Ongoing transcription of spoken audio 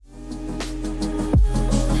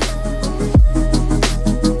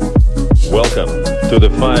Welcome to the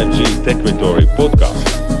 5G Techritory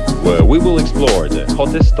podcast, where we will explore the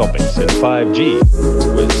hottest topics in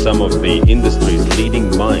 5G with some of the industry's leading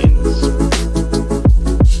minds.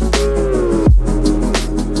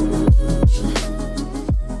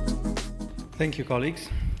 Thank you, colleagues.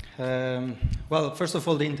 Well, first of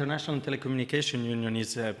all, the International Telecommunication Union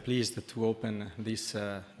is pleased to open this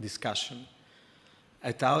discussion.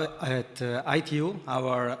 At ITU,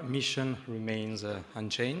 our mission remains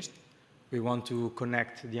unchanged. We want to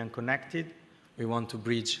connect the unconnected, we want to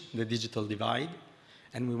bridge the digital divide,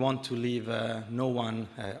 and we want to leave no one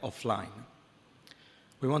offline.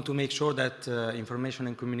 We want to make sure that information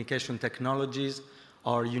and communication technologies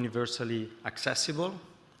are universally accessible,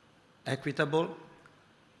 equitable,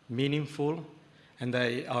 meaningful, and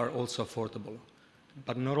they are also affordable.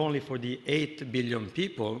 But not only for the 8 billion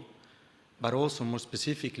people, but also more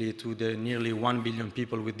specifically to the nearly 1 billion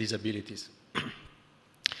people with disabilities.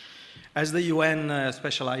 As the UN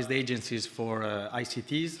specialized agencies for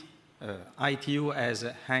ICTs, ITU has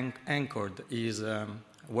anchored its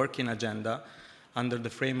working agenda under the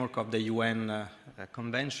framework of the UN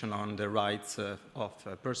Convention on the Rights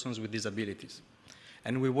of Persons with Disabilities.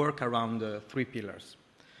 And we work around 3 pillars.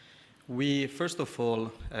 We, first of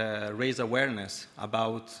all, raise awareness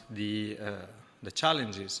about the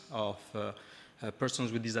challenges of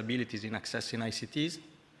persons with disabilities in accessing ICTs.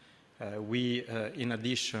 We, in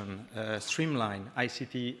addition, streamline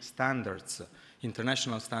ICT standards,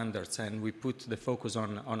 international standards, and we put the focus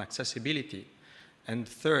on accessibility. And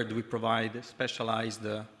third, we provide specialized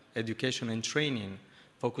education and training,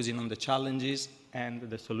 focusing on the challenges and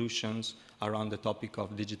the solutions around the topic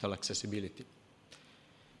of digital accessibility.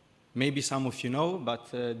 Maybe some of you know, but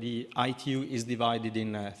the ITU is divided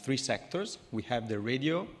in 3 sectors. We have the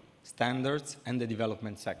radio, standards, and the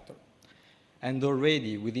development sector. And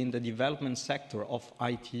already within the development sector of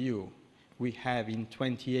ITU, we have in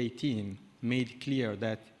 2018 made clear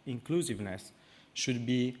that inclusiveness should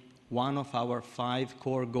be one of our 5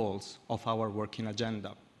 core goals of our working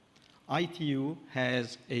agenda. ITU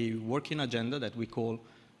has a working agenda that we call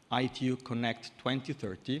ITU Connect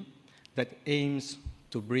 2030 that aims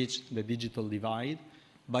to bridge the digital divide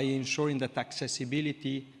by ensuring that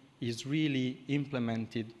accessibility is really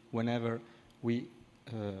implemented whenever we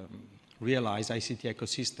realize ICT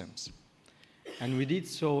ecosystems. And we did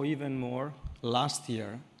so even more last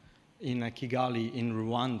year in Kigali in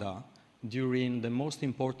Rwanda during the most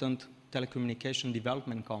important telecommunication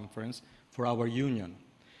development conference for our union.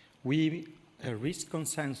 We reached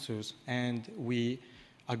consensus and we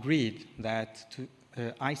agreed that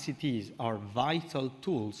ICTs are vital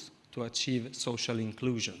tools to achieve social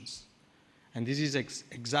inclusions. And this is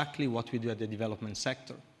exactly what we do at the development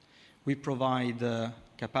sector. We provide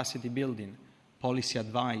capacity building, policy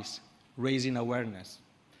advice, raising awareness.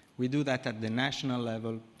 We do that at the national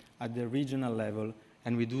level, at the regional level,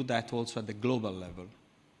 and we do that also at the global level.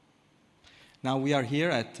 Now we are here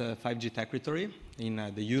at 5G Techritory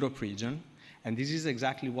in the Europe region, and this is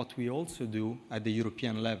exactly what we also do at the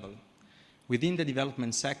European level. Within the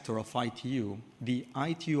development sector of ITU, the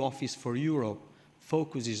ITU Office for Europe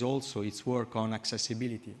focuses also its work on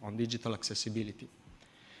accessibility, on digital accessibility.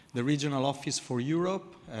 The Regional Office for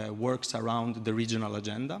Europe works around the regional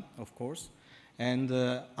agenda, of course, and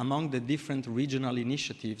among the different regional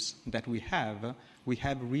initiatives that we have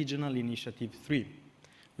Regional Initiative 3,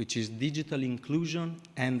 which is digital inclusion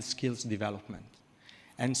and skills development.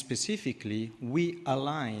 And specifically, we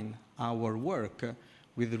align our work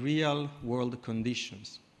with real-world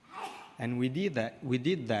conditions. And we did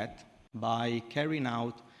that by carrying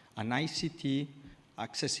out an ICT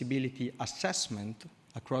accessibility assessment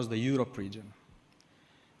across the Europe region.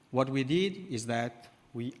 What we did is that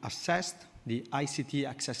we assessed the ICT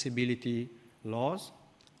accessibility laws,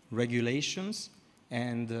 regulations,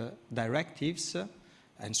 and directives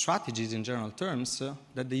and strategies in general terms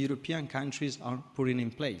that the European countries are putting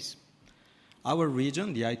in place. Our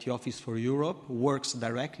region, the IT Office for Europe, works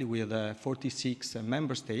directly with 46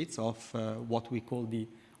 member states of what we call the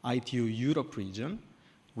ITU Europe region.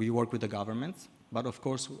 We work with the governments, but of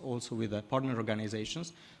course also with the partner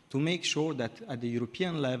organizations to make sure that at the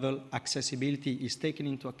European level, accessibility is taken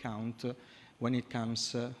into account when it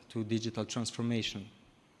comes to digital transformation.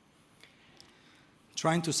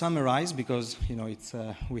 Trying to summarize, because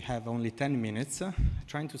we have only 10 minutes,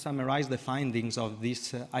 trying to summarize the findings of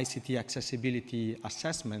this ICT accessibility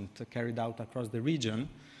assessment carried out across the region,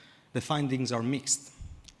 the findings are mixed.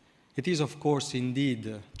 It is, of course,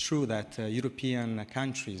 indeed true that European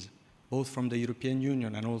countries, both from the European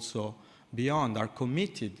Union and also beyond, are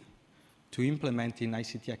committed to implementing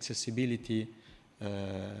ICT accessibility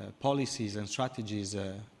policies and strategies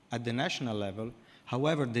at the national level.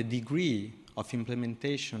 However, the degree of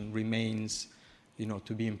implementation remains,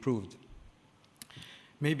 to be improved.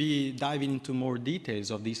 Maybe diving into more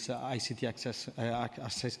details of this ICT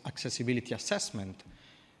accessibility assessment,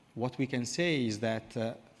 what we can say is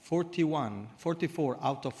that 44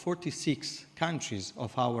 out of 46 countries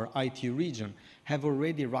of our ITU region have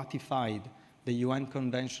already ratified the UN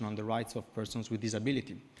Convention on the Rights of Persons with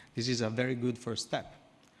Disability. This is a very good first step.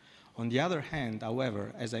 On the other hand,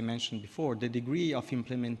 however, as I mentioned before, the degree of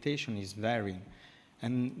implementation is varying.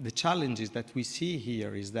 And the challenges that we see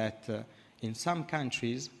here is that in some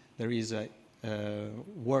countries, there is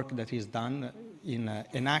work that is done in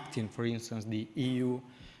enacting, for instance, the EU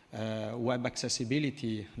Web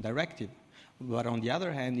Accessibility Directive. But on the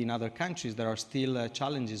other hand, in other countries, there are still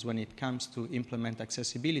challenges when it comes to implement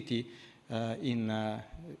accessibility in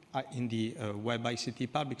the web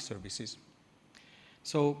ICT public services.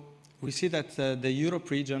 So we see that the Europe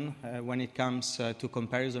region, when it comes to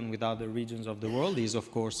comparison with other regions of the world, is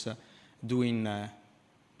of course doing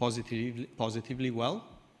positively well.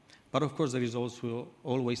 But of course, there is also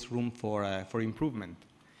always room for improvement.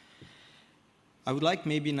 I would like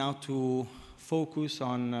maybe now to focus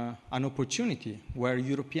on an opportunity where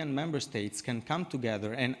European member states can come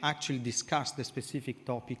together and actually discuss the specific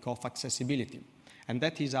topic of accessibility. And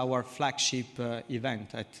that is our flagship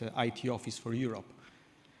event at IT Office for Europe.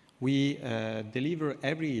 We deliver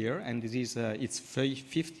every year, and this is its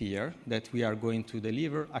fifth year, that we are going to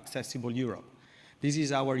deliver Accessible Europe. This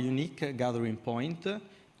is our unique gathering point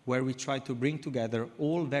where we try to bring together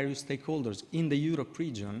all various stakeholders in the Europe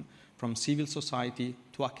region, from civil society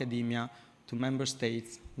to academia, to member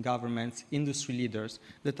states, governments, industry leaders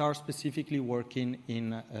that are specifically working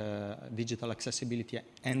in digital accessibility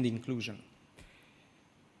and inclusion.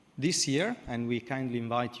 This year, and we kindly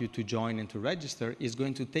invite you to join and to register, is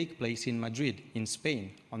going to take place in Madrid, in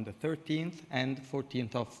Spain, on the 13th and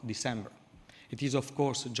 14th of December. It is, of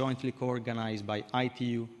course, jointly co-organized by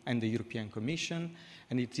ITU and the European Commission,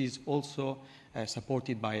 and it is also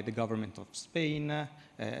supported by the government of Spain,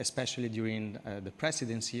 especially during the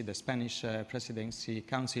presidency, the Spanish Presidency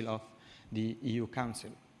Council of the EU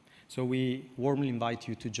Council. So we warmly invite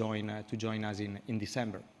you to join us in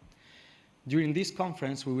December. During this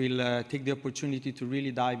conference, we will take the opportunity to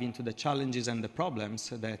really dive into the challenges and the problems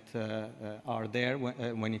that are there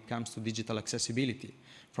when it comes to digital accessibility,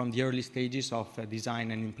 from the early stages of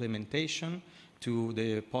design and implementation to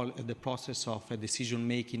the process of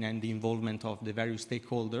decision-making and the involvement of the various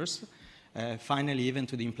stakeholders, finally even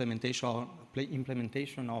to the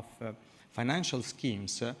implementation of financial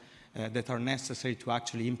schemes that are necessary to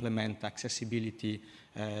actually implement accessibility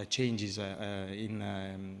changes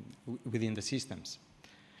within the systems.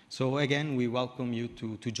 So again, we welcome you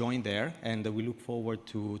to join there, and we look forward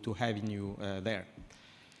to having you there.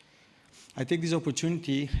 I take this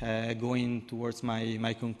opportunity, going towards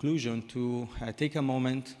my conclusion, to take a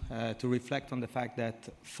moment to reflect on the fact that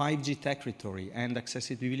 5G Territory and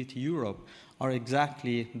Accessibility Europe are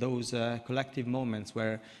exactly those collective moments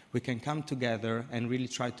where we can come together and really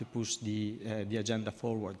try to push the agenda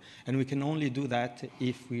forward. And we can only do that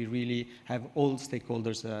if we really have all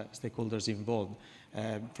stakeholders involved,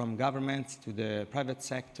 from governments to the private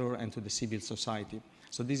sector and to the civil society.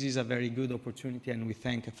 So this is a very good opportunity, and we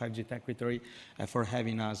thank 5G Territory for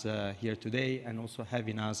having us here today and also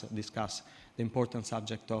having us discuss the important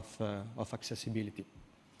subject of accessibility.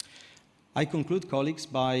 I conclude, colleagues,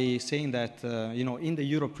 by saying that, in the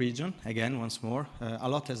Europe region, again, once more, a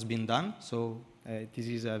lot has been done, so this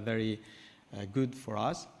is very good for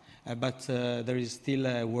us, but there is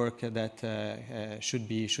still work that should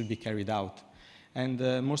be carried out.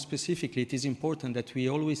 And more specifically, it is important that we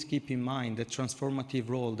always keep in mind the transformative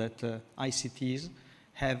role that ICTs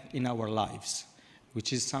have in our lives,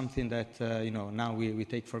 which is something that now we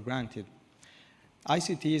take for granted.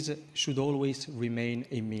 ICTs should always remain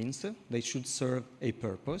a means. They should serve a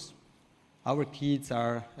purpose. Our kids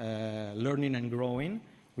are learning and growing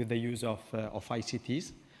with the use of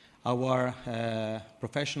ICTs. Our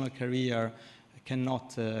professional career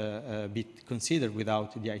cannot be considered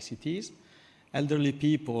without the ICTs. Elderly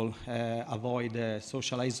people avoid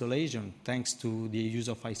social isolation thanks to the use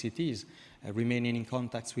of ICTs, remaining in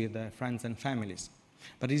contact with friends and families.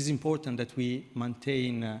 But it is important that we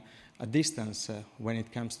maintain a distance when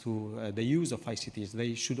it comes to the use of ICTs.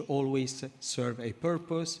 They should always serve a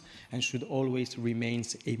purpose and should always remain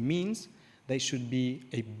a means. They should be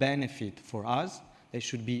a benefit for us. They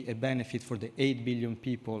should be a benefit for the 8 billion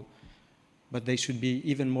people. But they should be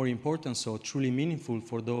even more important, so truly meaningful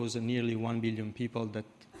for those nearly 1 billion people that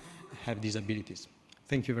have disabilities.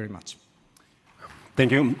 Thank you very much.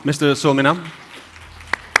 Thank you, Mr. Sulmina.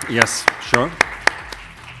 Yes, sure.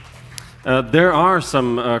 There are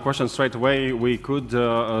some questions straight away we could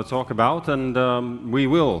talk about, and we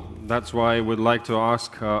will. That's why we'd like to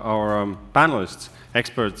ask our panelists,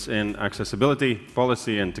 experts in accessibility,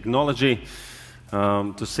 policy, and technology,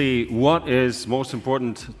 to see what is most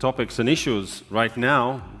important topics and issues right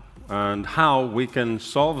now, and how we can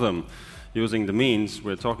solve them using the means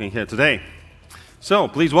we're talking here today. So,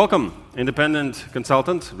 please welcome independent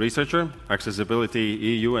consultant, researcher, accessibility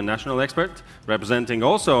EU and national expert, representing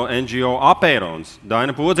also NGO Apeirons,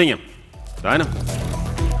 Daina Podzina. Daina.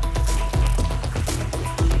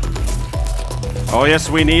 Oh yes,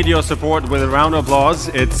 we need your support with a round of applause.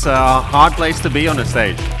 It's a hard place to be on a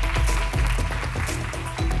stage.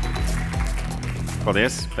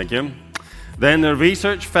 Yes, thank you. Then a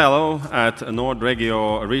research fellow at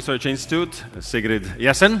Nordregio Research Institute, Sigrid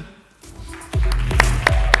Jessen.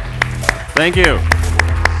 Thank you.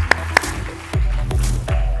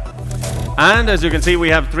 And as you can see, we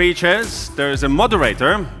have 3 chairs. There's a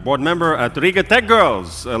moderator, board member at Riga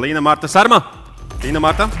TechGirls, Lina Sarma. Lina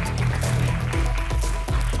Marta.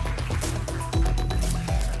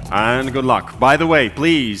 And good luck. By the way,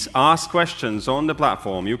 please ask questions on the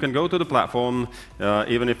platform. You can go to the platform,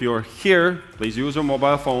 even if you're here, please use your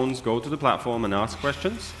mobile phones, go to the platform and ask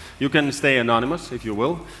questions. You can stay anonymous if you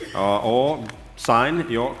will, or sign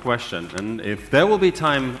your question. And if there will be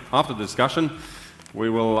time after the discussion, we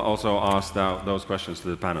will also ask those questions to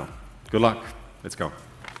the panel. Good luck. Let's go.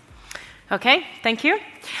 Okay, thank you.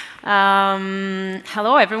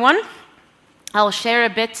 Hello, everyone. I'll share a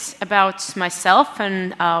bit about myself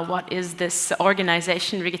and what is this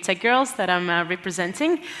organization, Riga TechGirls, that I'm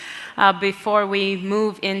representing before we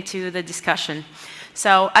move into the discussion.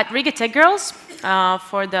 So at Riga TechGirls,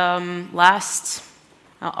 for the last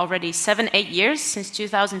already 7-8 years, since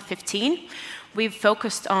 2015, we've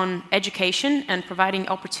focused on education and providing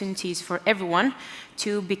opportunities for everyone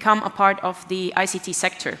to become a part of the ICT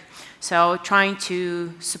sector. So trying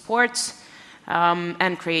to support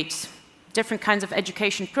and create different kinds of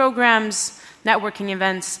education programs, networking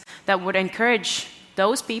events that would encourage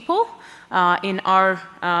those people, in our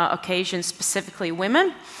occasion specifically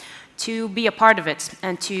women, to be a part of it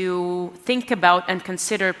and to think about and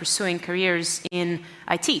consider pursuing careers in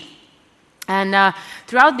IT. And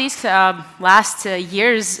throughout these last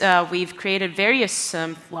years, we've created various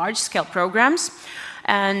large-scale programs,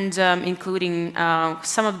 and including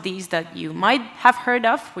some of these that you might have heard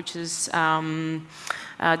of, which is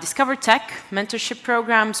Discover Tech, mentorship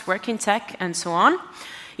programs, Work in Tech, and so on.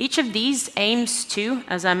 Each of these aims to,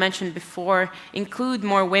 as I mentioned before, include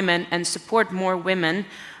more women and support more women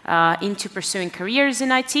into pursuing careers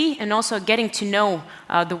in IT, and also getting to know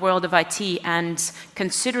the world of IT and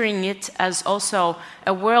considering it as also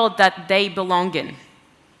a world that they belong in,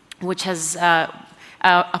 which has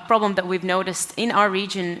a problem that we've noticed in our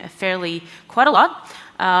region quite a lot,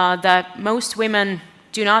 that most women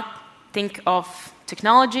do not think of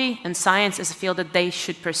technology and science as a field that they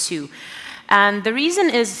should pursue. And the reason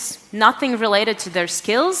is nothing related to their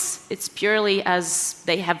skills. It's purely as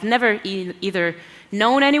they have never either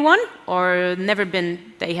known anyone or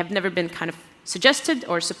they have never been kind of suggested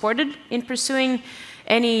or supported in pursuing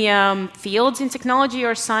any fields in technology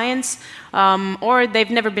or science, or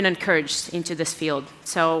they've never been encouraged into this field.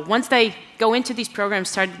 So once they go into these programs,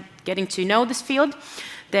 start getting to know this field,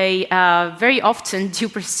 they very often do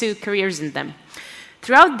pursue careers in them.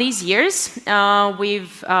 Throughout these years,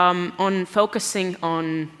 we've on focusing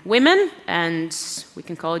on women, and we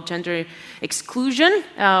can call it gender exclusion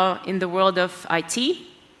in the world of IT.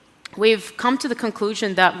 We've come to the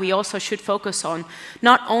conclusion that we also should focus on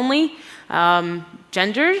not only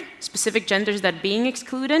specific genders that being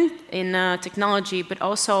excluded in technology, but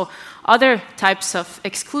also other types of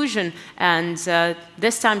exclusion, and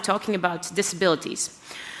this time talking about disabilities.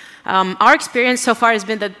 Our experience so far has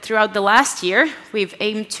been that throughout the last year, we've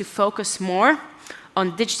aimed to focus more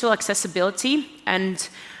on digital accessibility and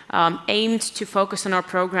aimed to focus on our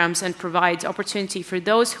programs and provide opportunity for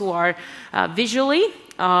those who are visually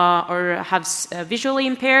or have visually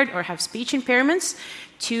impaired or have speech impairments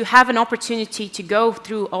to have an opportunity to go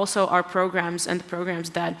through also our programs and the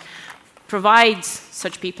programs that provide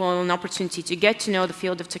such people an opportunity to get to know the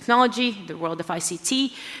field of technology, the world of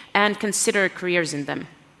ICT, and consider careers in them.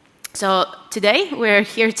 So today we're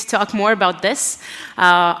here to talk more about this.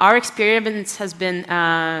 Our experience has been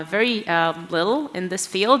very little in this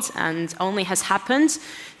field and only has happened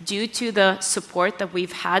due to the support that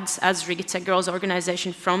we've had as Riga TechGirls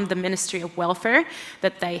organization from the Ministry of Welfare,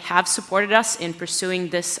 that they have supported us in pursuing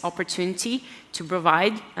this opportunity to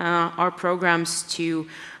provide our programs to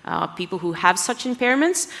people who have such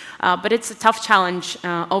impairments, but it's a tough challenge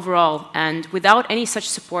overall. And without any such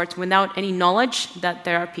support, without any knowledge that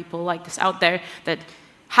there are people like this out there that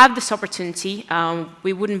have this opportunity,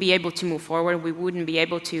 we wouldn't be able to move forward, we wouldn't be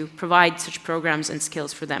able to provide such programs and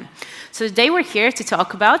skills for them. So today we're here to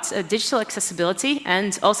talk about digital accessibility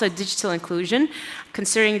and also digital inclusion,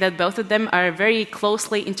 considering that both of them are very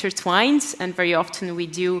closely intertwined, and very often we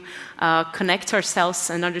do connect ourselves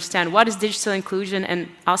and understand what is digital inclusion, and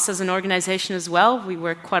us as an organization as well, we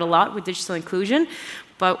work quite a lot with digital inclusion,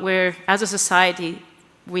 but we're, as a society,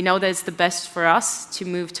 we know that it's the best for us to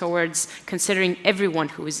move towards considering everyone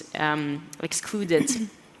who is excluded.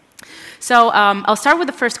 So I'll start with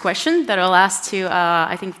the first question that I'll ask to,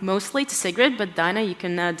 I think, mostly to Sigrid, but Daina, you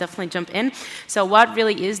can definitely jump in. So what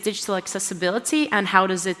really is digital accessibility, and how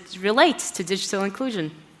does it relate to digital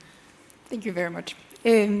inclusion? Thank you very much.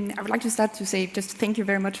 I would like to start to say just thank you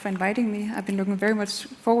very much for inviting me. I've been looking very much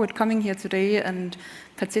forward coming here today and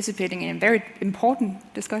participating in a very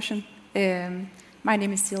important discussion. My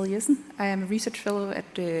name is Sigrid Jessen. I am a research fellow at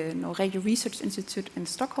the Nordregio Research Institute in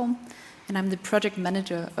Stockholm, and I'm the project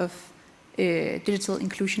manager of Digital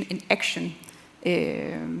Inclusion in Action,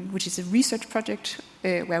 which is a research project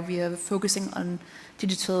where we are focusing on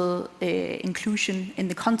digital inclusion in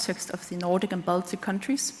the context of the Nordic and Baltic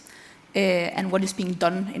countries, and what is being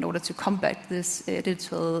done in order to combat this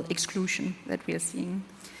digital exclusion that we are seeing.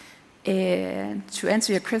 To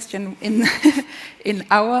answer your question, in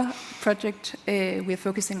our project, we are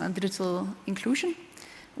focusing on digital inclusion,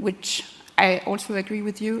 which I also agree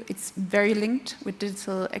with you. It's very linked with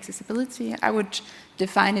digital accessibility. I would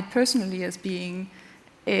define it personally as being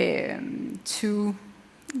two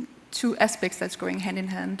aspects that's going hand in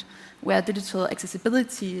hand, where digital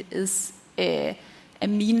accessibility is a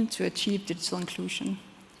mean to achieve digital inclusion.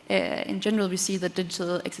 In general, we see that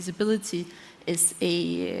digital accessibility is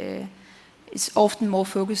often more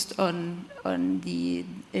focused on the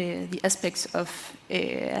aspects of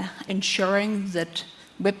ensuring that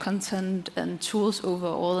web content and tools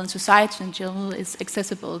overall and society in general is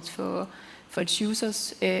accessible for its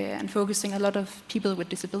users, and focusing a lot of people with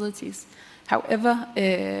disabilities. However,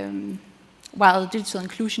 while digital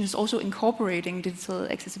inclusion is also incorporating digital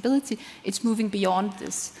accessibility, it's moving beyond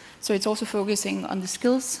this. So it's also focusing on the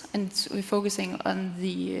skills, and we're focusing on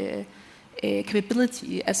the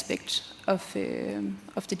capability aspect of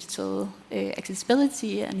digital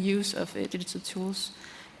accessibility and use of digital tools.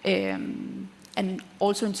 And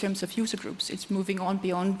also in terms of user groups, it's moving on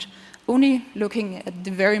beyond only looking at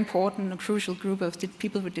the very important and crucial group of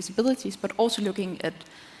people with disabilities, but also looking at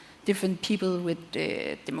different people with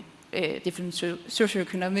different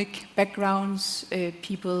socioeconomic backgrounds,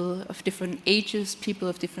 people of different ages, people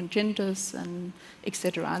of different genders, and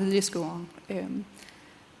etc. And the list go on.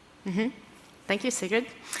 Thank you, Sigrid.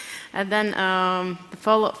 And then the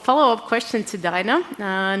follow-up question to Daina,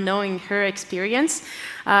 knowing her experience.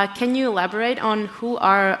 Can you elaborate on who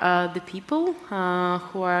are the people,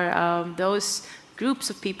 who are those groups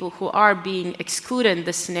of people who are being excluded in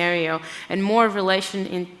this scenario, and more relation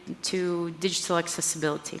into digital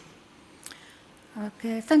accessibility?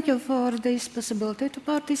 Okay, thank you for this possibility to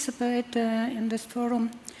participate in this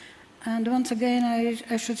forum. And once again,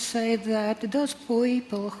 I should say that those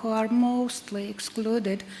people who are mostly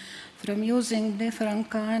excluded from using different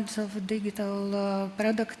kinds of digital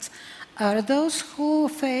products are those who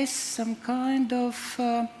face some kind of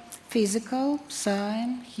physical,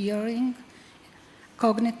 sign, hearing,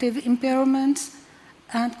 cognitive impairments.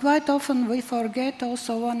 And quite often we forget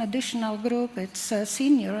also one additional group, it's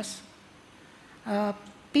seniors.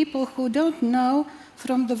 People who don't know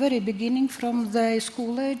from the very beginning, from the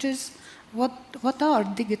school ages, what are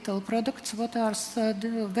digital products, what are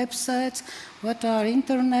websites, what are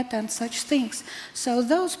internet and such things. So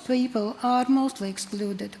those people are mostly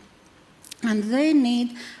excluded. And they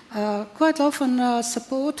need quite often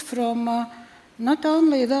support from not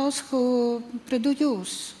only those who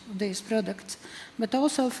produce these products, but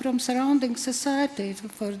also from surrounding society,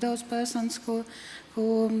 for those persons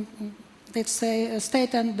who let's say,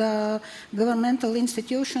 state and governmental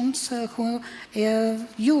institutions who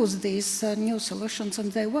use these new solutions in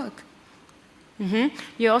their work.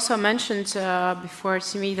 You also mentioned before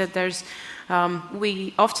to me that there's,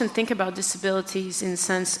 we often think about disabilities in the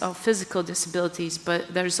sense of physical disabilities,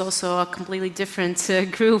 but there's also a completely different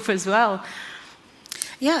group as well.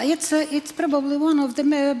 Yeah, it's probably one of the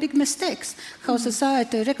big mistakes, how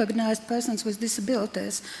society recognized persons with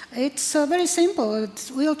disabilities. It's very simple,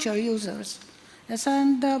 it's wheelchair users. Yes,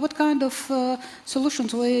 and what kind of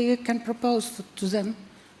solutions we can propose to them?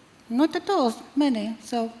 Not at all many.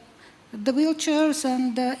 So the wheelchairs,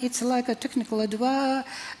 and it's like a technical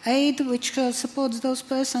aid which supports those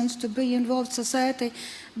persons to be involved in society.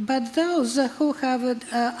 But those who have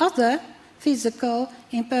other physical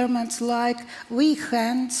impairments like weak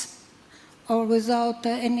hands or without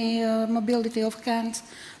any mobility of hands,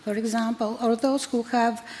 for example, or those who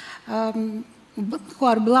have who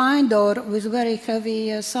are blind or with very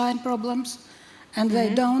heavy sight problems, and they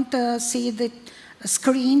don't see the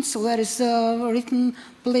screens where is written,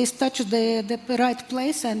 please touch the right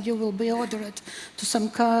place and you will be ordered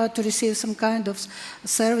to receive some kind of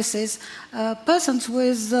services. Persons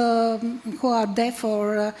with, who are deaf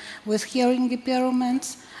or with hearing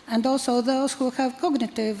impairments, and also those who have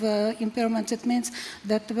cognitive impairments. It means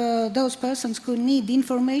that those persons who need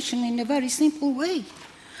information in a very simple way,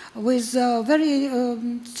 with very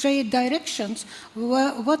straight directions,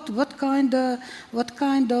 what kind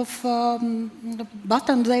of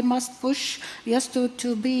button they must push, yes,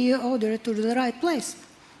 to be ordered to the right place.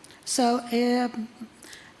 So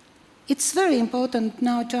it's very important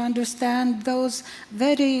now to understand those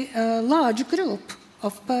very large group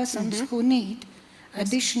of persons who need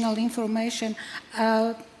additional information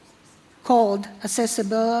called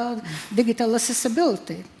digital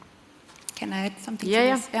accessibility. Can I add something to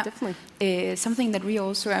this? Yeah, Definitely. Something that we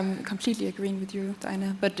also, I'm completely agreeing with you,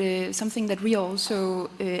 Daina, but something that we are also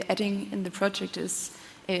adding in the project is,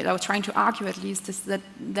 I was trying to argue at least, is that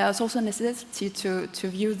there's also a necessity to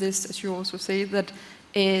view this, as you also say, that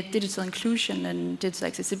digital inclusion and digital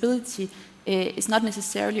accessibility is not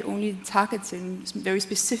necessarily only targeting very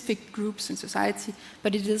specific groups in society,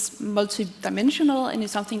 but it is multidimensional and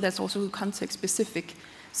it's something that's also context specific.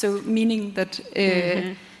 So meaning that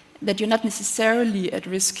that you're not necessarily at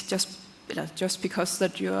risk just because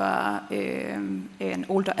that you are an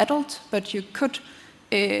older adult, but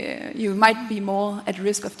you might be more at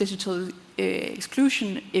risk of digital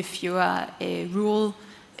exclusion if you are a rural,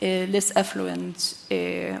 less affluent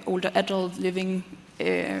older adult living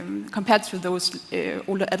compared to those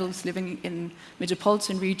older adults living in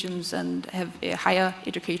metropolitan regions and have higher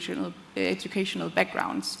educational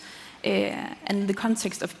backgrounds. And the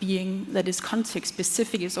context of being that is context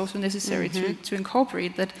specific is also necessary to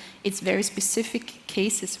incorporate that it's very specific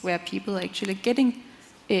cases where people are actually getting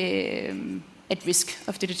at risk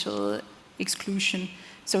of digital exclusion.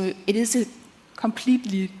 So it is a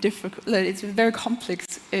completely difficult, it's a very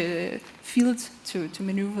complex field to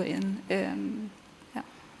maneuver in.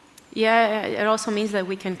 Yeah, it also means that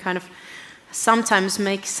we can kind of sometimes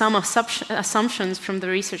make some assumptions from the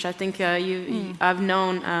research. I think I've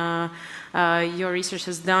known your research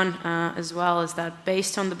has done as well, is that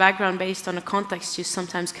based on the background, based on the context, you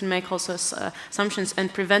sometimes can make also assumptions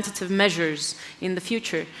and preventative measures in the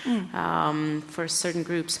future for certain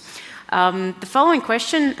groups. The following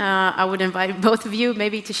question, I would invite both of you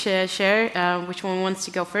maybe to share which one wants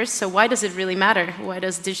to go first. So why does it really matter? Why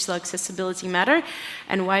does digital accessibility matter?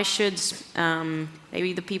 And why should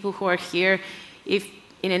maybe the people who are here, if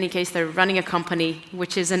in any case they're running a company,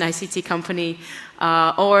 which is an ICT company,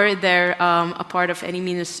 or they're a part of any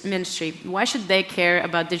ministry, why should they care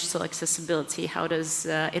about digital accessibility? How does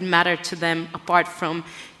it matter to them apart from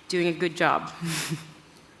doing a good job?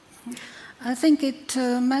 I think it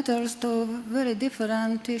matters to very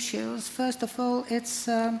different issues. First of all, it's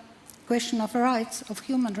a question of rights, of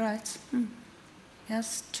human rights.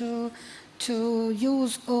 Yes, to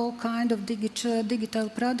use all kind of digital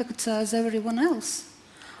products as everyone else.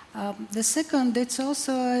 The second, it's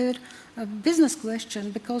also a business question,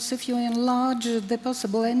 because if you enlarge the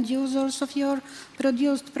possible end users of your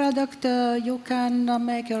produced product, you can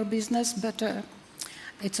make your business better.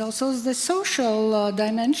 It's also the social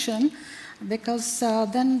dimension, because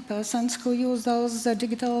then persons who use those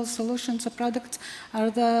digital solutions or products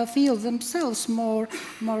feel themselves more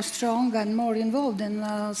strong and more involved in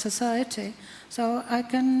society. So I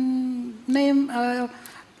can name a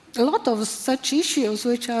lot of such issues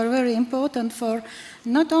which are very important for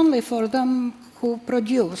not only for them who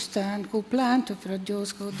produced and who plan to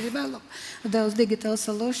produce, who develop those digital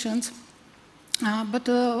solutions, but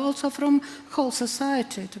also from whole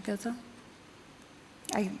society together.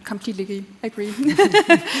 I completely agree.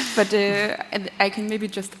 But I can maybe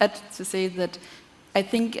just add to say that I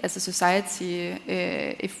think as a society,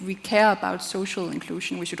 if we care about social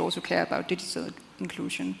inclusion, we should also care about digital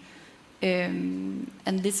inclusion. And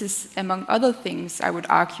this is, among other things, I would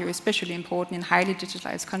argue, especially important in highly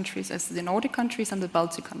digitalized countries as the Nordic countries and the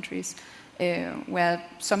Baltic countries, where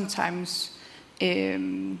sometimes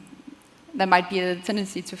there might be a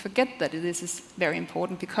tendency to forget that this is very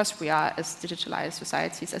important because we are as digitalized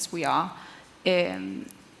societies as we are.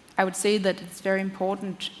 I I would say that it's very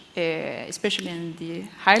important, especially in the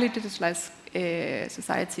highly digitalized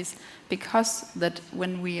societies, because that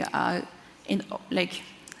when we are in, like,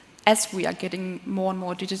 as we are getting more and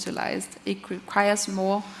more digitalized, it requires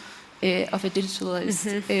more of a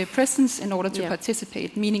digitalized presence in order to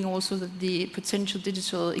participate, meaning also that the potential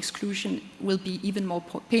digital exclusion will be even more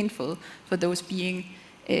painful for those being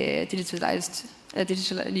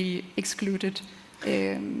digitally excluded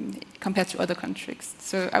compared to other countries.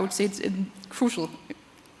 So I would say it's crucial.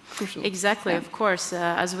 Exactly, of course.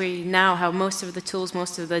 As we now have most of the tools,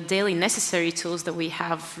 most of the daily necessary tools that we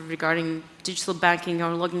have regarding digital banking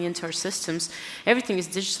or logging into our systems, everything is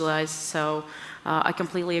digitalized. So I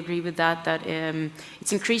completely agree with that, that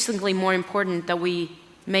it's increasingly more important that we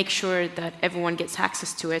make sure that everyone gets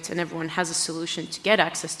access to it and everyone has a solution to get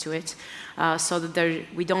access to it, so that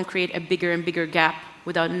we don't create a bigger and bigger gap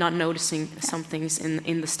without not noticing some things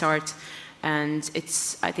in the start. And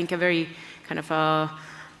it's, I think, a very kind of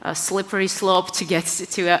a slippery slope to get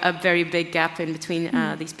to a very big gap in between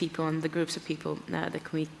these people and the groups of people that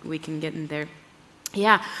we can get in there.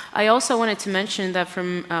 Yeah, I also wanted to mention that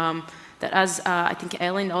that as I think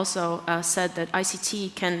Elind also said, that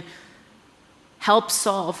ICT can help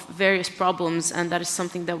solve various problems, and that is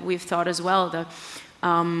something that we've thought as well, that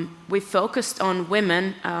we've focused on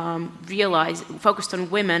women, focused on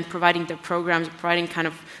women providing their programs, providing kind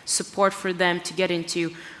of support for them to get into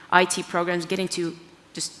IT programs, get into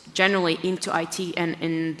just generally into IT and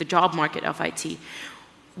in the job market of IT.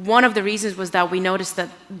 One of the reasons was that we noticed that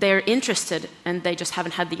they're interested and they just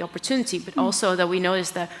haven't had the opportunity, but also that we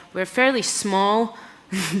noticed that we're fairly small,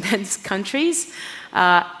 dense countries,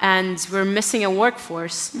 and we're missing a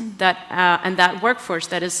workforce and that workforce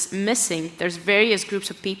that is missing, there's various groups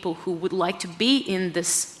of people who would like to be in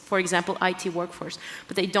this, for example, IT workforce,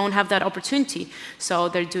 but they don't have that opportunity. So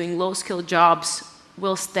they're doing low-skilled jobs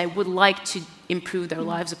whilst they would like to improve their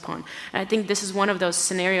lives upon. And I think this is one of those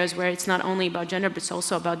scenarios where it's not only about gender, but it's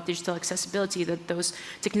also about digital accessibility, that those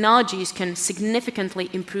technologies can significantly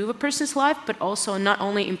improve a person's life, but also not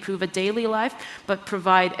only improve a daily life, but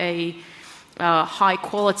provide a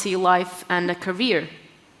high-quality life and a career.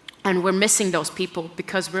 And we're missing those people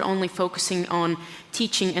because we're only focusing on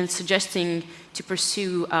teaching and suggesting to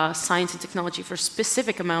pursue science and technology for a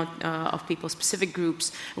specific amount of people, specific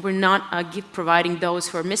groups. We're not providing those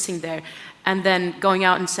who are missing there, and then going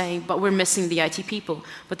out and saying, but we're missing the IT people.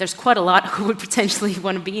 But there's quite a lot who would potentially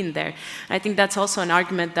want to be in there. And I think that's also an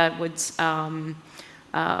argument that would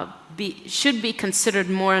should be considered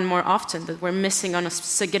more and more often, that we're missing on a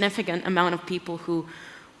significant amount of people who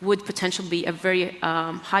would potentially be a very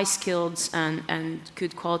high-skilled and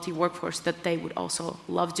good quality workforce, that they would also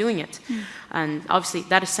love doing it. And obviously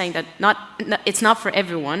that is saying that it's not for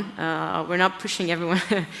everyone. We're not pushing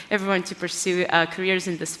everyone to pursue careers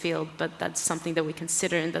in this field, but that's something that we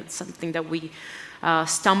consider, and that's something that we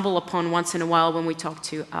stumble upon once in a while when we talk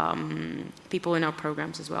to people in our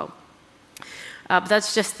programs as well. But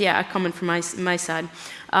that's just, a comment from my side.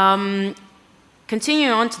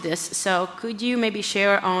 Continuing on to this, so could you maybe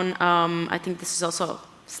share on, I think this is also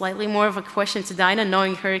slightly more of a question to Daina,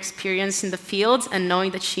 knowing her experience in the field and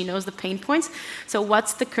knowing that she knows the pain points. So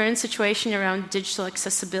what's the current situation around digital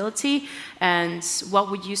accessibility, and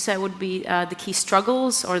what would you say would be the key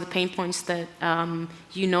struggles or the pain points that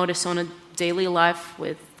you notice on a daily life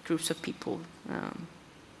with groups of people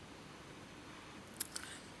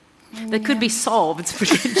that could be solved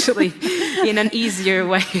potentially in an easier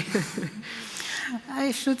way?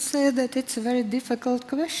 I should say that it's a very difficult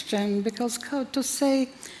question, because how to say,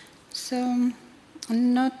 so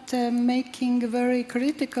not making a very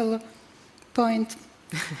critical point.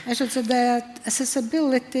 I should say that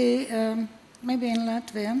accessibility, maybe in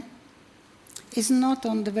Latvia, is not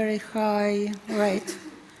on the very high rate.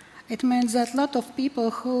 It means that a lot of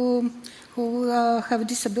people who have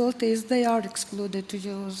disabilities, they are excluded to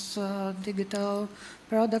use digital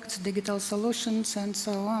products, digital solutions, and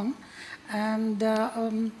so on. And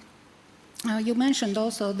you mentioned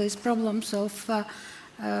also these problems of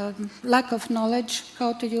lack of knowledge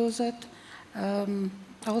how to use it.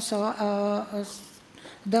 Also,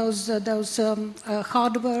 those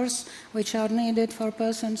hardwares which are needed for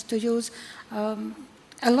persons to use.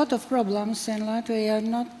 A lot of problems in Latvia,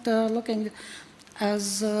 not looking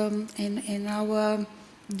as in our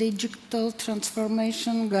digital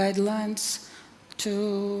transformation guidelines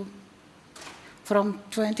from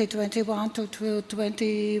 2021 to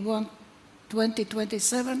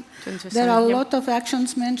 2027. There are a lot of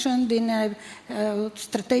actions mentioned in a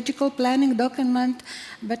strategical planning document,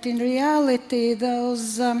 but in reality,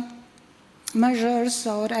 those measures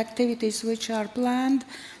or activities which are planned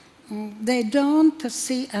they don't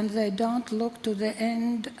see and they don't look to the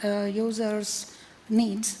end users'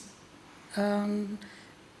 needs.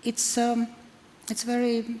 It's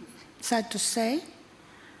very sad to say,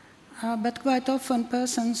 but quite often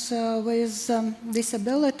persons with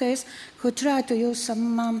disabilities who try to use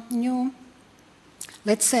some new,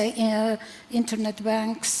 let's say, internet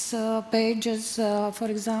banks pages, for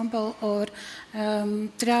example, or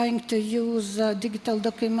trying to use digital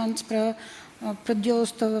documents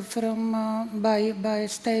produced by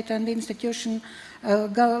state and institution,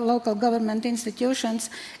 local government institutions,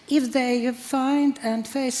 if they find and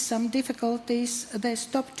face some difficulties, they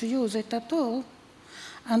stop to use it at all.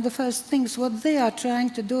 And the first things what they are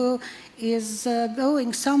trying to do is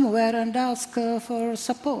going somewhere and ask for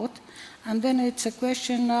support. And then it's a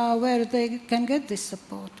question where they can get this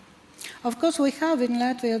support. Of course, we have in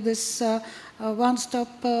Latvia this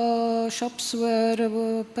one-stop shops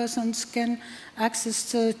where persons can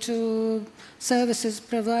access to services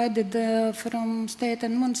provided from state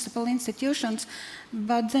and municipal institutions,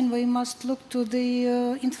 but then we must look to the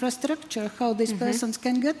infrastructure, how these persons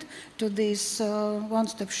can get to these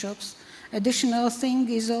one-stop shops. Additional thing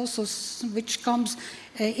is also, which comes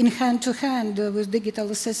in hand to hand with digital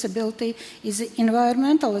accessibility, is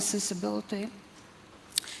environmental accessibility.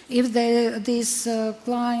 If these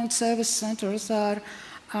client service centers are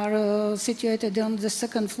situated on the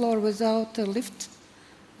second floor without a lift,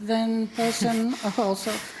 then person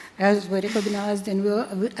also, as we recognized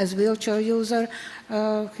as wheelchair user,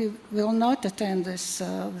 he will not attend these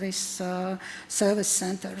service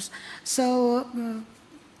centers. So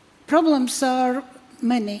problems are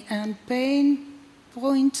many and pain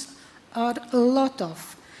points are a lot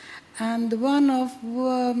of. And one of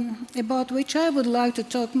about which I would like to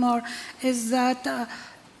talk more is that,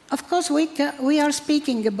 of course, we are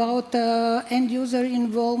speaking about end user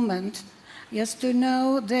involvement. Yes, to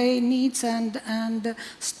know their needs and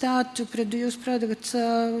start to produce products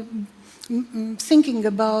thinking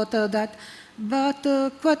about that. But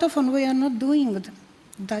quite often we are not doing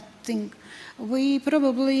that thing. We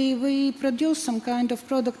produce some kind of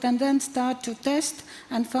product and then start to test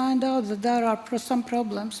and find out that there are some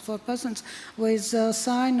problems for persons with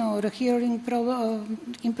sign or hearing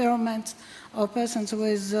impairments or persons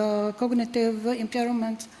with cognitive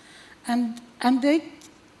impairments. And they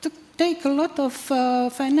take a lot of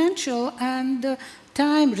financial and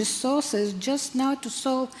time resources just now to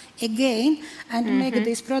solve again and make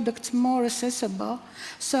these products more accessible.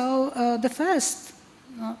 So the first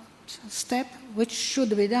step which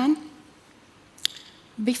should be done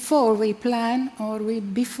before we plan or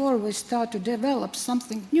before we start to develop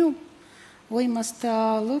something new, we must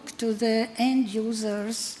look to the end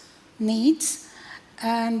users' needs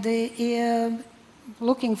and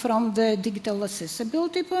looking from the digital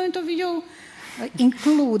accessibility point of view,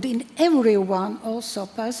 include in everyone also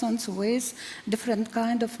persons with different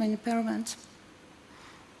kind of impairments.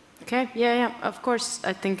 Okay, yeah, of course.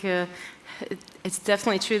 I think it's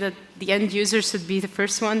definitely true that the end users should be the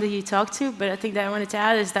first one that you talk to, but I think that I wanted to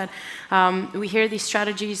add is that we hear these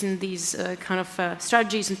strategies and these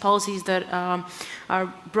strategies and policies that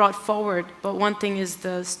are brought forward, but one thing is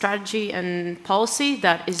the strategy and policy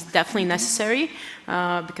that is definitely necessary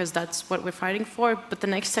because that's what we're fighting for, but the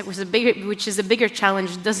next step, which is a bigger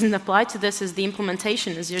challenge, doesn't apply to this, is the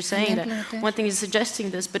implementation, as you're saying. That one thing is suggesting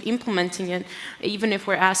this, but implementing it, even if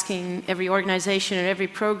we're asking every organization or every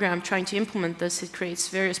program trying to implement this, it creates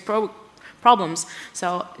various problems.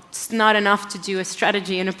 So it's not enough to do a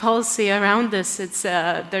strategy and a policy around this. It's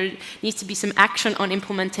there needs to be some action on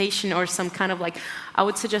implementation or some kind of I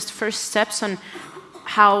would suggest first steps on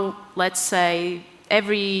how, let's say,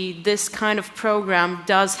 this kind of program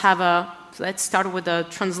does have let's start with a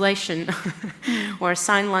translation or a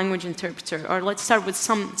sign language interpreter, or let's start with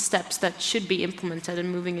some steps that should be implemented and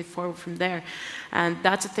moving it forward from there. And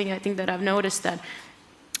that's a thing I think that I've noticed, that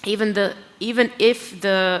even if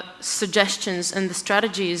the suggestions and the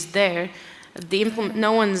strategy is there,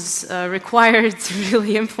 no one's required to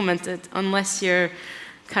really implement it unless you're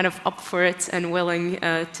kind of up for it and willing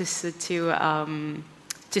to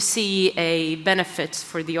see a benefit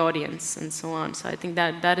for the audience and so on. So I think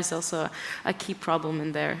that is also a key problem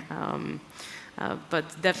in there. But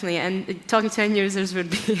definitely, and talking to end users would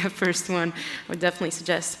be a first one. I would definitely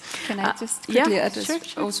suggest. Can I just quickly add this?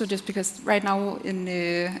 Sure. Also, just because right now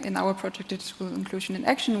in our project Digital Inclusion in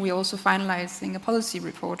Action, we're also finalizing a policy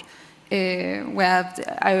report where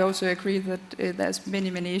I also agree that there's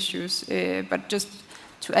many issues, but just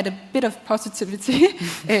to add a bit of positivity,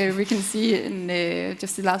 we can see in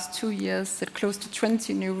just the last 2 years that close to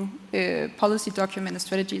 20 new policy documents and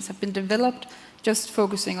strategies have been developed, just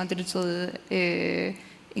focusing on digital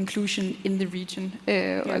inclusion in the region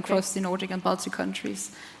across the Nordic and Baltic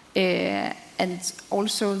countries. And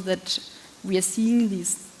also that we are seeing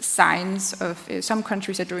these signs of some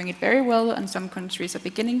countries are doing it very well and some countries are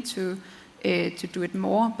beginning to do it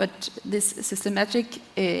more, but this systematic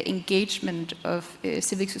engagement of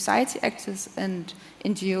civic society actors and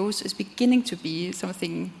NGOs is beginning to be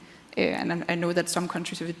something, and I know that some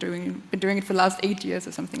countries have been doing it for the last 8 years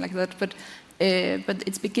or something like that, but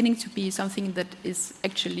it's beginning to be something that is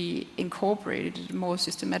actually incorporated more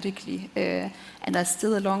systematically, and there's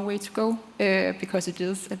still a long way to go, because it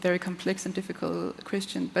is a very complex and difficult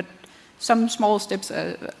question, but some small steps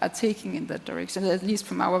are taking in that direction, at least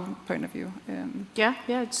from our point of view. Yeah,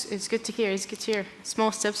 it's good to hear. It's good to hear.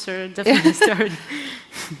 Small steps are definitely started.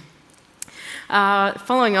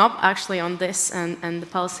 Following up actually on this and the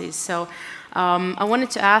policies, so I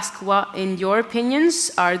wanted to ask what, in your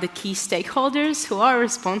opinions, are the key stakeholders who are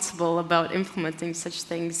responsible about implementing such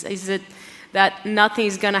things? Is it that nothing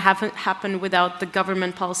is going to happen without the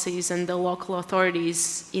government policies and the local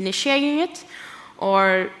authorities initiating it,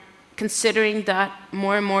 or considering that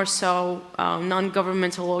more and more so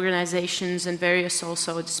non-governmental organizations and various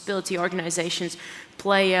also disability organizations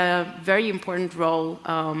play a very important role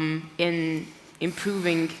in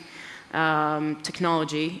improving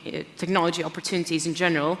technology opportunities in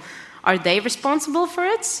general? Are they responsible for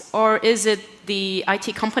it, or is it the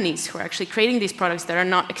IT companies who are actually creating these products that are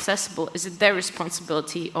not accessible? Is it their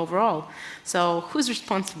responsibility overall? So who's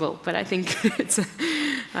responsible? But I think it's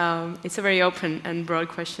a very open and broad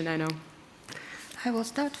question, I know. I will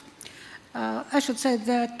start. I should say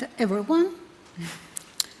that everyone,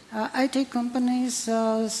 IT companies,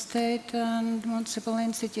 state and municipal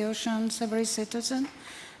institutions, every citizen,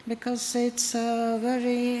 because it's a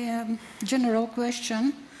very general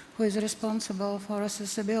question, who is responsible for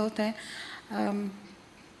accessibility.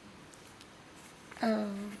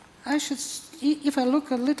 If I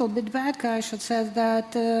look a little bit back, I should say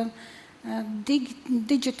that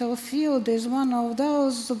digital field is one of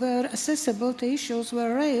those where accessibility issues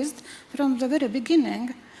were raised from the very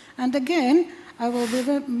beginning. And again, I will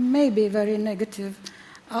be maybe very negative.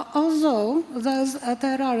 Although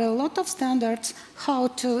there are a lot of standards how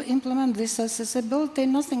to implement this accessibility,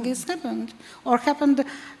 nothing has happened, or happened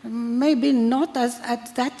maybe not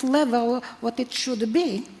at that level what it should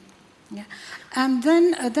be. Yeah. And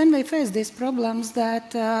then we face these problems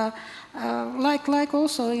that, like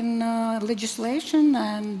also in legislation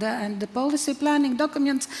and the policy planning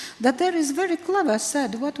documents, that there is very clever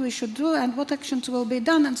said what we should do and what actions will be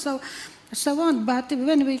done, and so on. But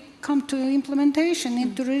when we come to implementation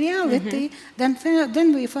into reality,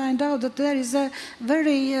 then we find out that there is a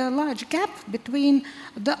very large gap between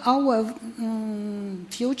our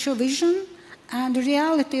future vision and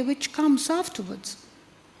reality which comes afterwards.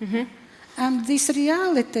 And this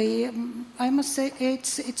reality, I must say,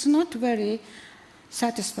 it's not very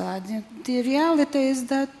satisfied. The reality is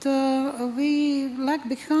that we lag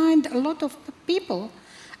behind a lot of people,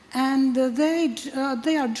 and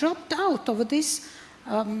they are dropped out of this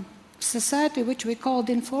society which we call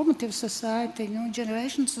the informative society, new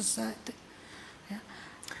generation society. Yeah.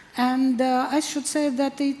 And I should say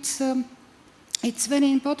that it's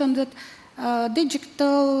very important that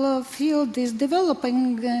digital field is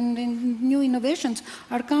developing and new innovations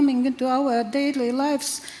are coming into our daily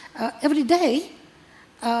lives every day,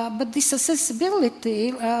 but this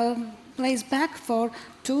accessibility plays back for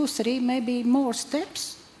 2, 3, maybe more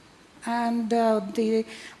steps. And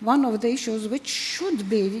one of the issues which should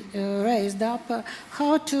be raised up,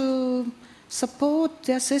 how to support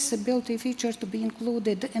the accessibility features to be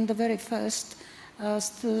included in the very first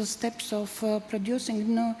steps of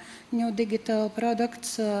producing new digital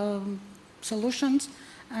products, solutions,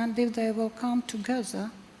 and if they will come together.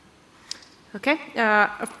 Okay.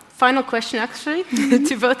 Final question, actually,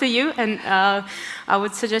 to both of you, and I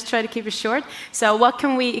would suggest try to keep it short. So what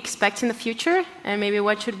can we expect in the future, and maybe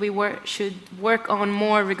what should we work on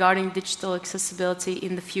more regarding digital accessibility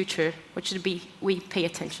in the future? What should we pay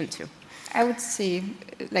attention to? I would say,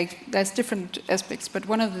 there's different aspects, but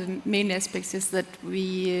one of the main aspects is that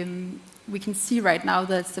we can see right now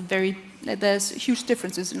that there's huge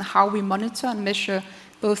differences in how we monitor and measure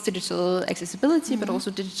both digital accessibility, but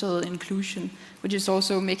also digital inclusion, which is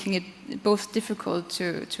also making it both difficult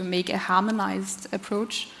to make a harmonized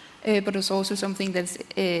approach, but it's also something that's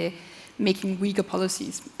making weaker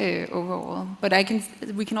policies overall. But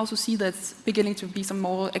we can also see that's beginning to be some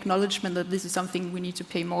more acknowledgement that this is something we need to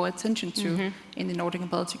pay more attention to in the Nordic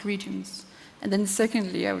and Baltic regions. And then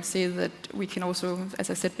secondly, I would say that we can also, as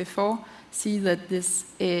I said before, see that this,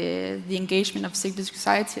 the engagement of civil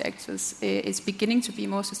society actors is beginning to be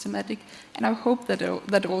more systematic, and I hope that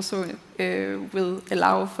that also will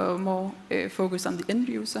allow for more focus on the end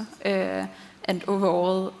user and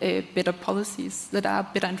overall better policies that are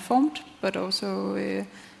better informed, but also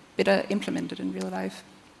better implemented in real life.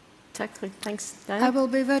 Exactly. Thanks, Daina. I will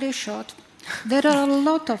be very short. There are a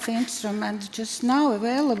lot of instruments just now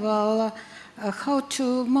available. How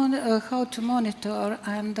to monitor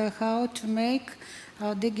and how to make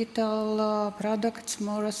digital products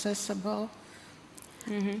more accessible.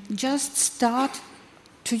 Mm-hmm. Just start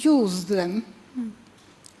to use them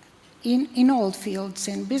in all fields,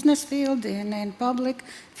 in business field, in public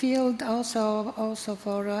field, also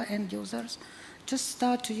for end users. Just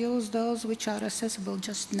start to use those which are accessible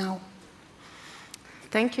just now.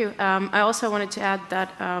 Thank you. I also wanted to add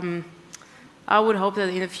that I would hope that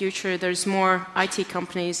in the future there's more IT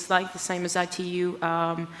companies like the same as ITU.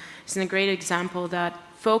 It's a great example that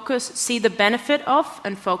see the benefit of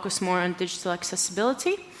and focus more on digital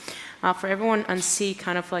accessibility for everyone and see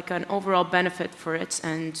kind of like an overall benefit for it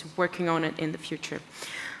and working on it in the future.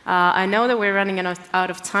 I know that we're running out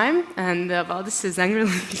of time, and Valdis is angrily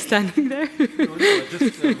standing there.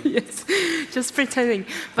 Yes, just pretending.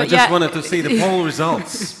 But I just wanted to see the poll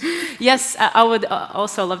results. Yes, I would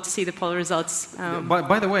also love to see the poll results.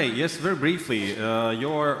 By the way, yes, very briefly,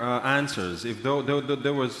 your answers. If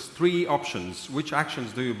there was 3 options, which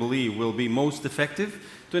actions do you believe will be most effective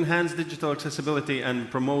to enhance digital accessibility and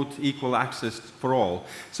promote equal access for all?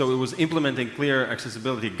 So it was implementing clear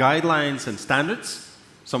accessibility guidelines and standards.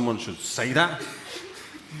 Someone should say that.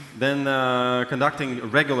 Then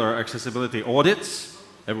conducting regular accessibility audits.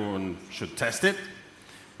 Everyone should test it.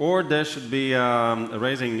 Or there should be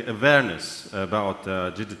raising awareness about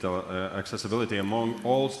digital accessibility among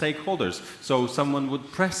all stakeholders. So someone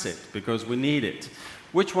would press it because we need it.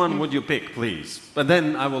 Which one would you pick, please? And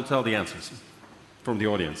then I will tell the answers from the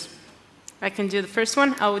audience. I can do the first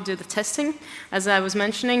one. I would do the testing. As I was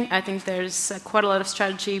mentioning, I think there's quite a lot of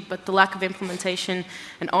strategy, but the lack of implementation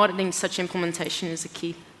and auditing such implementation is a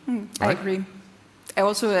key. I agree. I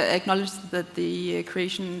also acknowledge that the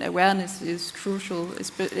creation awareness is crucial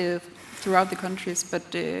throughout the countries,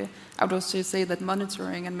 but I would also say that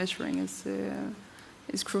monitoring and measuring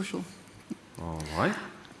is crucial. All right.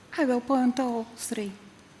 I will point all 3.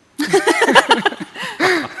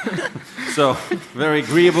 So, very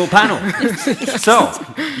agreeable panel. So,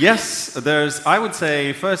 yes, I would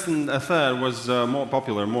say first and third was more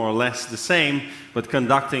popular, more or less the same, but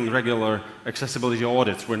conducting regular accessibility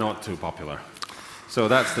audits were not too popular. So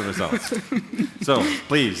that's the results. So,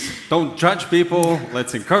 please, don't judge people,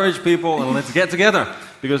 let's encourage people, and let's get together,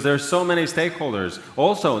 because there are so many stakeholders.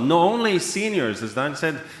 Also, not only seniors, as Dan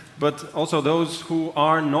said, but also those who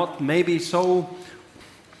are not maybe so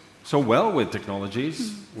well with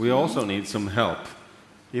technologies. We also need some help.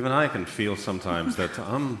 Even I can feel sometimes that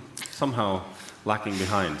I'm somehow lacking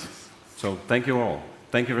behind. So thank you all.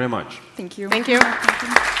 Thank you very much. Thank you. Thank you.